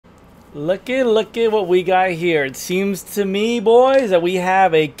Looky what we got here. It seems to me, boys, that we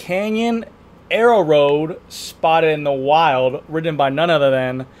have a Canyon Aeroad spotted in the wild, ridden by none other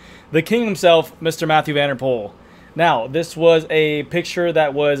than the king himself, Mr. Matthew Van Der Poel. Now, this was a picture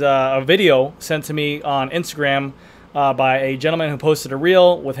that was a video sent to me on Instagram by a gentleman who posted a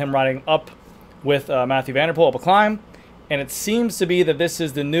reel with him riding up with Matthew Van Der Poel up a climb. And it seems to be that this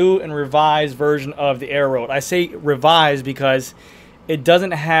is the new and revised version of the Aeroad. I say revised because it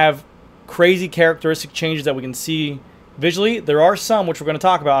doesn't have crazy characteristic changes that we can see visually. There are some, which we're going to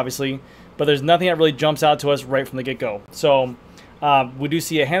talk about, obviously, but there's nothing that really jumps out to us right from the get-go. So we do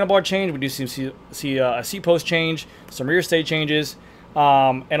see a handlebar change. We do see a seat post change, some rear stay changes,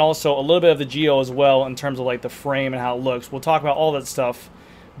 and also a little bit of the geo as well in terms of like the frame and how it looks. We'll talk about all that stuff.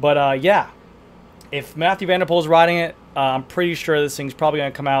 But yeah, if Matthew Van Der Poel is riding it, I'm pretty sure this thing's probably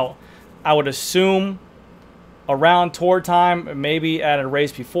going to come out, I would assume, around tour time, maybe at a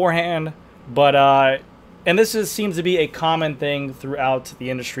race beforehand. But and this seems to be a common thing throughout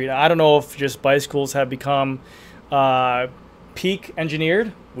the industry. I don't know if just bicycles have become peak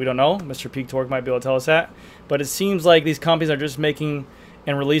engineered. We don't know. Mr. Peak Torque might be able to tell us that. But it seems like these companies are just making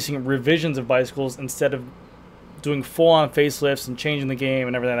and releasing revisions of bicycles instead of doing full-on facelifts and changing the game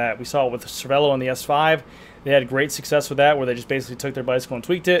and everything like that. We saw it with Cervelo and the S5. They had great success with that, where they just basically took their bicycle and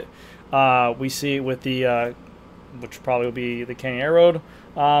tweaked it. We see it with the which probably will be the Canyon Aeroad.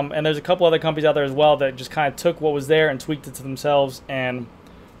 And there's a couple other companies out there as well that just kind of took what was there and tweaked it to themselves and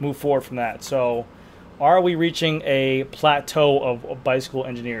moved forward from that. So are we reaching a plateau of bicycle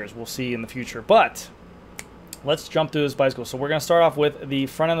engineers? We'll see in the future. But let's jump through this bicycle. So we're going to start off with the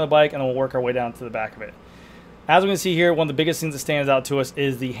front end of the bike, and then we'll work our way down to the back of it. As we can see here, one of the biggest things that stands out to us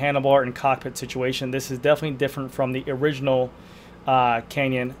is the handlebar and cockpit situation. This is definitely different from the original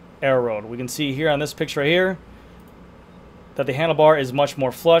Canyon Aeroad. We can see here on this picture right here that the handlebar is much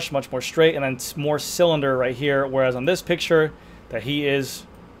more flush, much more straight, and then it's more cylinder right here, whereas on this picture that he is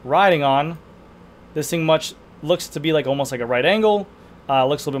riding on, this thing looks to be like almost like a right angle,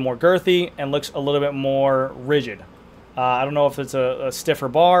 looks a little bit more girthy, and looks a little bit more rigid. I don't know if it's a stiffer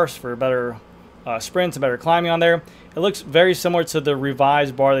bar for better sprints and better climbing on there. It looks very similar to the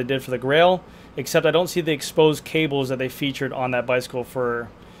revised bar they did for the Grail, except I don't see the exposed cables that they featured on that bicycle for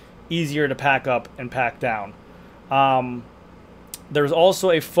easier to pack up and pack down. There's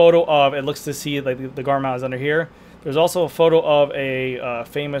also a photo of, it looks to see like the Garmin mount is under here. There's also a photo of a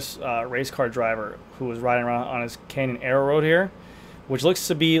famous race car driver who was riding around on his Canyon Aeroad here, which looks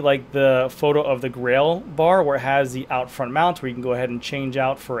to be like the photo of the Grail bar, where it has the out front mount where you can go ahead and change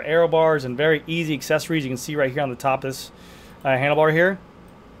out for aero bars and very easy accessories. You can see right here on the top of this handlebar here.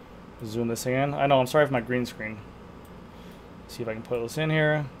 Zoom this thing in. I know, I'm sorry for my green screen. See if I can put this in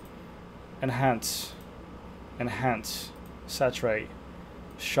here. Enhance. Enhance. Saturate.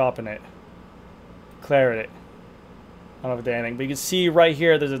 Sharpen it. Clear it. I don't know if it did anything, but you can see right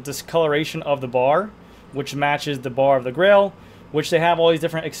here there's a discoloration of the bar, which matches the bar of the Grail, which they have all these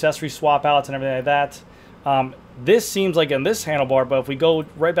different accessory swap outs and everything like that. This seems like in this handlebar, but if we go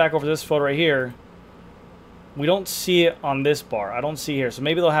right back over this photo right here, we don't see it on this bar. I don't see here. So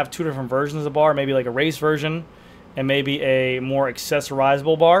maybe they'll have two different versions of the bar, maybe like a race version and maybe a more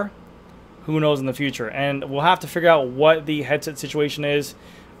accessorizable bar. Who knows in the future? And we'll have to figure out what the headset situation is.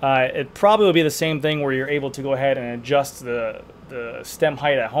 It probably will be the same thing where you're able to go ahead and adjust the stem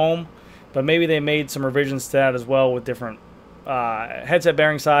height at home, but maybe they made some revisions to that as well with different headset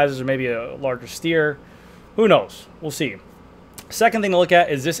bearing sizes or maybe a larger steer. Who knows? We'll see. Second thing to look at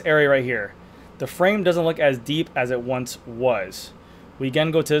is this area right here. The frame doesn't look as deep as it once was. We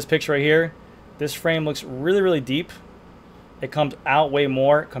again go to this picture right here. This frame looks really, really deep. It comes out way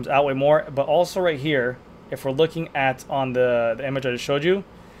more. It comes out way more. But also right here, if we're looking at on the image I just showed you,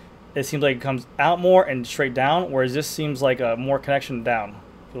 it seems like it comes out more and straight down, whereas this seems like a more connection down.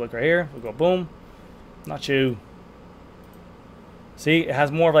 If you look right here, we'll go boom. Not you. See, it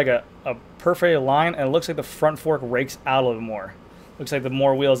has more of like a perforated line, and it looks like the front fork rakes out a little bit more. Looks like the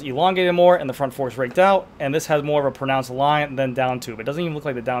more wheels elongated more, and the front fork's raked out, and this has more of a pronounced line than down tube. It doesn't even look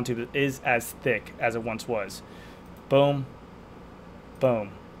like the down tube is as thick as it once was. Boom.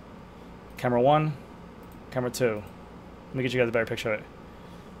 Boom. Camera 1, camera 2. Let me get you guys a better picture of it.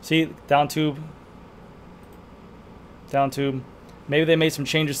 See, down tube. Down tube. Maybe they made some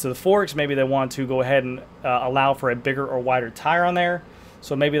changes to the forks. Maybe they want to go ahead and allow for a bigger or wider tire on there.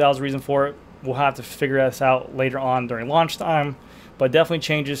 So maybe that was the reason for it. We'll have to figure this out later on during launch time. But definitely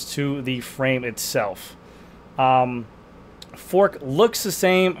changes to the frame itself. Fork looks the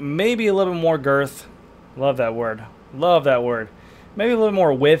same. Maybe a little bit more girth. Love that word. Love that word. Maybe a little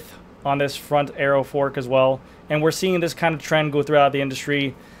more width on this front aero fork as well. And we're seeing this kind of trend go throughout the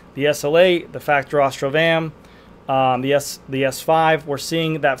industry. the SLA, the factory Ostrovam, the S5. We're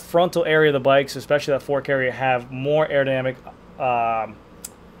seeing that frontal area of the bikes, especially that fork area, have more aerodynamic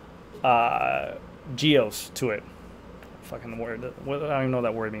geos to it. Fucking word. I don't even know what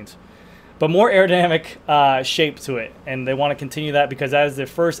that word means. But more aerodynamic shape to it. And they want to continue that because that is the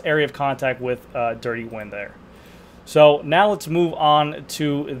first area of contact with dirty wind there. So now let's move on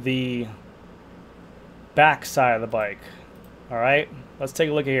to the back side of the bike. All right, let's take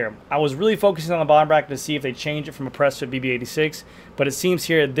a look at here. I was really focusing on the bottom bracket to see if they change it from a press fit BB86, but it seems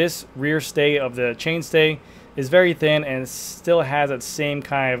here this rear stay of the chainstay is very thin and it still has that same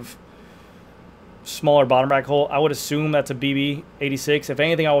kind of smaller bottom bracket hole. I would assume that's a BB86. If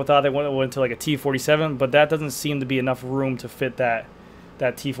anything, I would have thought they went to like a T47, but that doesn't seem to be enough room to fit that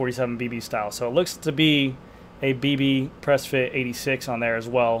T47 BB style. So it looks to be a BB press fit 86 on there as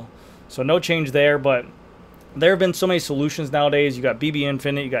well. So no change there, but there have been so many solutions nowadays. You got BB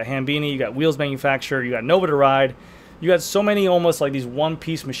Infinite, you got Hambini, you got Wheels Manufacturer, you got Nova to Ride. You got so many almost like these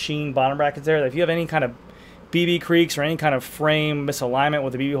one-piece machine bottom brackets there that if you have any kind of BB creaks or any kind of frame misalignment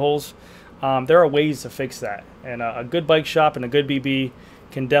with the BB holes, there are ways to fix that. And a good bike shop and a good BB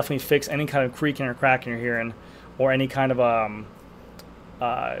can definitely fix any kind of creaking or cracking you're hearing, or any kind of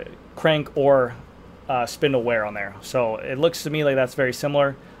crank or spindle wear on there. So it looks to me like that's very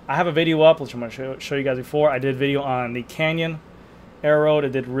similar. I have a video up, which I'm going to show you guys before. I did a video on the Canyon Aeroad.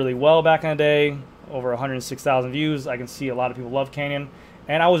 It did really well back in the day, over 106,000 views. I can see a lot of people love Canyon.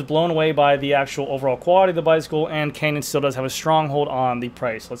 And I was blown away by the actual overall quality of the bicycle, and Canyon still does have a stronghold on the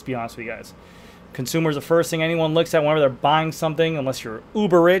price. Let's be honest with you guys. Consumers, the first thing anyone looks at whenever they're buying something, unless you're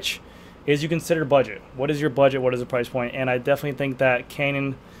uber rich, is you consider budget. What is your budget? What is the price point? And I definitely think that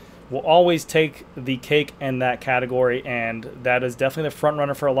Canyon will always take the cake in that category, and that is definitely the front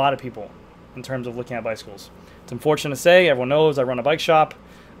runner for a lot of people in terms of looking at bicycles. It's unfortunate to say, everyone knows I run a bike shop.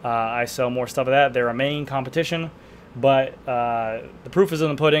 I sell more stuff of that. They're a main competition, but the proof is in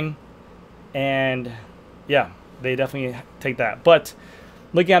the pudding, and yeah, they definitely take that. But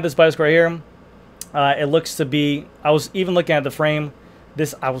looking at this bicycle right here, it looks to be, I was even looking at the frame,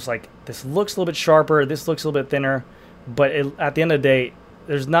 I was like, this looks a little bit sharper, this looks a little bit thinner, but at the end of the day,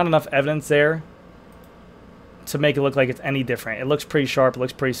 there's not enough evidence there to make it look like it's any different. It looks pretty sharp. It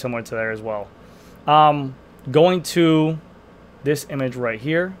looks pretty similar to there as well. Going to this image right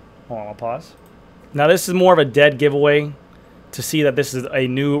here. Hold on, I'll pause. Now this is more of a dead giveaway to see that this is a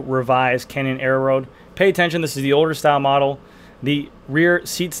new revised Canyon Aeroad. Pay attention. This is the older style model. The rear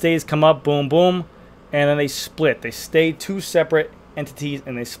seat stays come up, boom, boom, and then they split. They stay two separate entities,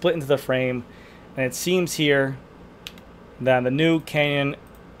 and they split into the frame. And it seems here that the new Canyon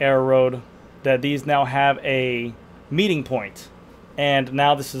Aeroad, that these now have a meeting point, and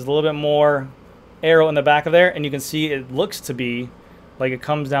now this is a little bit more aero in the back of there, and you can see it looks to be like it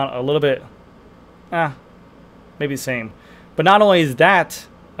comes down a little bit, maybe the same. But not only is that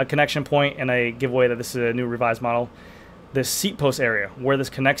a connection point and a giveaway that this is a new revised model, the seat post area where this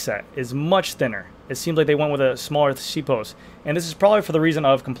connects at is much thinner. It seems like they went with a smaller seat post, and this is probably for the reason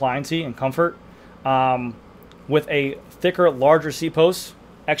of compliancy and comfort. With a thicker, larger seat post,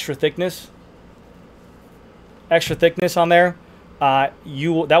 extra thickness on there, that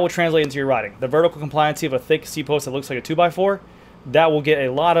will translate into your riding. The vertical compliancy of a thick seat post that looks like a 2x4, that will get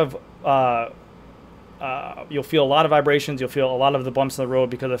a lot of, you'll feel a lot of vibrations, you'll feel a lot of the bumps in the road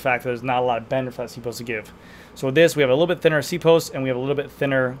because of the fact that there's not a lot of bend for that seat post to give. So with this, we have a little bit thinner seat post, and we have a little bit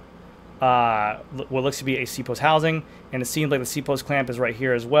thinner, what looks to be a seat post housing, and it seems like the seat post clamp is right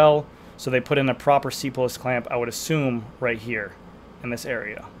here as well. So they put in a proper seat post clamp, I would assume, right here in this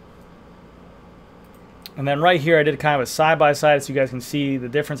area. And then right here, I did kind of a side-by-side so you guys can see the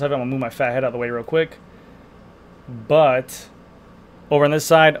difference of it. I'm going to move my fat head out of the way real quick. But over on this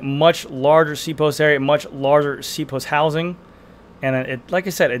side, much larger seat post area, much larger seat post housing. And then it, like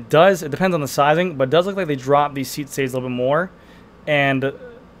I said, it depends on the sizing, but it does look like they dropped these seat stays a little bit more. And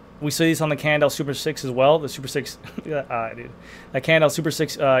we see these on the Canyon Super 6 as well. The Super 6, dude. The Canyon Super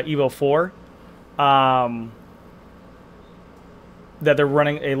 6 Evo 4. That they're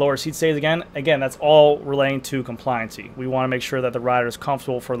running a lower seat stays again. Again, that's all relating to compliancy. We want to make sure that the rider is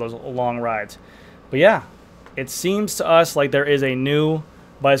comfortable for those long rides. But yeah, it seems to us like there is a new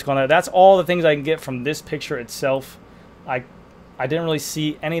bicycle on there. That's all the things I can get from this picture itself. I didn't really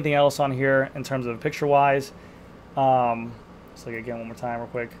see anything else on here in terms of picture-wise. Let's look again one more time real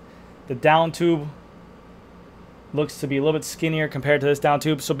quick. The down tube looks to be a little bit skinnier compared to this down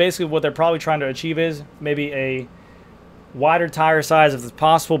tube. So basically what they're probably trying to achieve is maybe a wider tire size if it's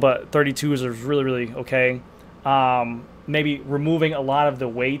possible, but 32s are really, really okay. Maybe removing a lot of the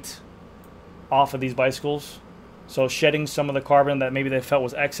weight off of these bicycles So shedding some of the carbon that maybe they felt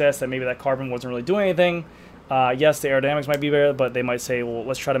was excess, that maybe that carbon wasn't really doing anything. Yes, the aerodynamics might be better, but they might say, well,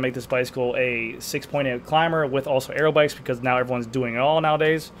 let's try to make this bicycle a 6.8 climber with also aero bikes, because now everyone's doing it all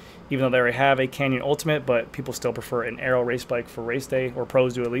nowadays, even though they already have a Canyon Ultimate, but people still prefer an aero race bike for race day, or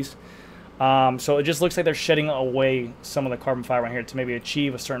pros do at least. So it just looks like they're shedding away some of the carbon fiber on here to maybe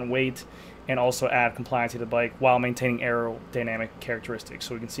achieve a certain weight and also add compliance to the bike while maintaining aerodynamic characteristics.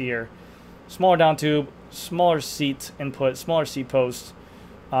 So we can see here, smaller down tube, smaller seat input, smaller seat post,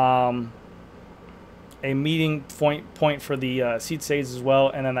 a meeting point for the seat stays as well,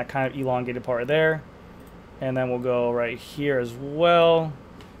 and then that kind of elongated part there. And then we'll go right here as well.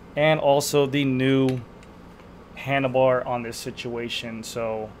 And also the new handlebar on this situation.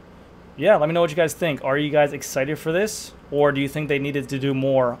 So yeah, let me know what you guys think. Are you guys excited for this, or do you think they needed to do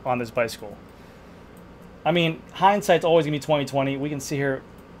more on this bicycle? I mean, hindsight's always gonna be 2020. We can sit here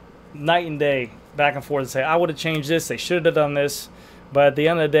night and day, back and forth, and say, I would have changed this, they should have done this. But at the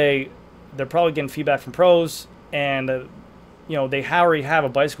end of the day, they're probably getting feedback from pros, and you know, they already have a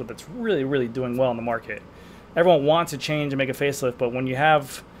bicycle that's really, really doing well in the market. Everyone wants to change and make a facelift, but when you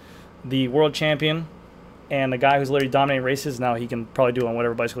have the world champion and the guy who's literally dominating races, now he can probably do it on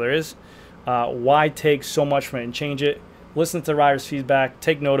whatever bicycle there is. Why take so much from it and change it? Listen to the rider's feedback,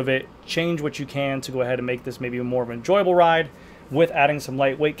 take note of it, change what you can to go ahead and make this maybe more of an enjoyable ride with adding some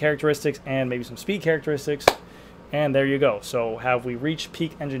lightweight characteristics and maybe some speed characteristics. And there you go. So have we reached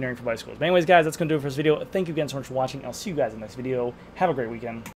peak engineering for bicycles? But anyways, guys, that's going to do it for this video. Thank you again so much for watching. I'll see you guys in the next video. Have a great weekend.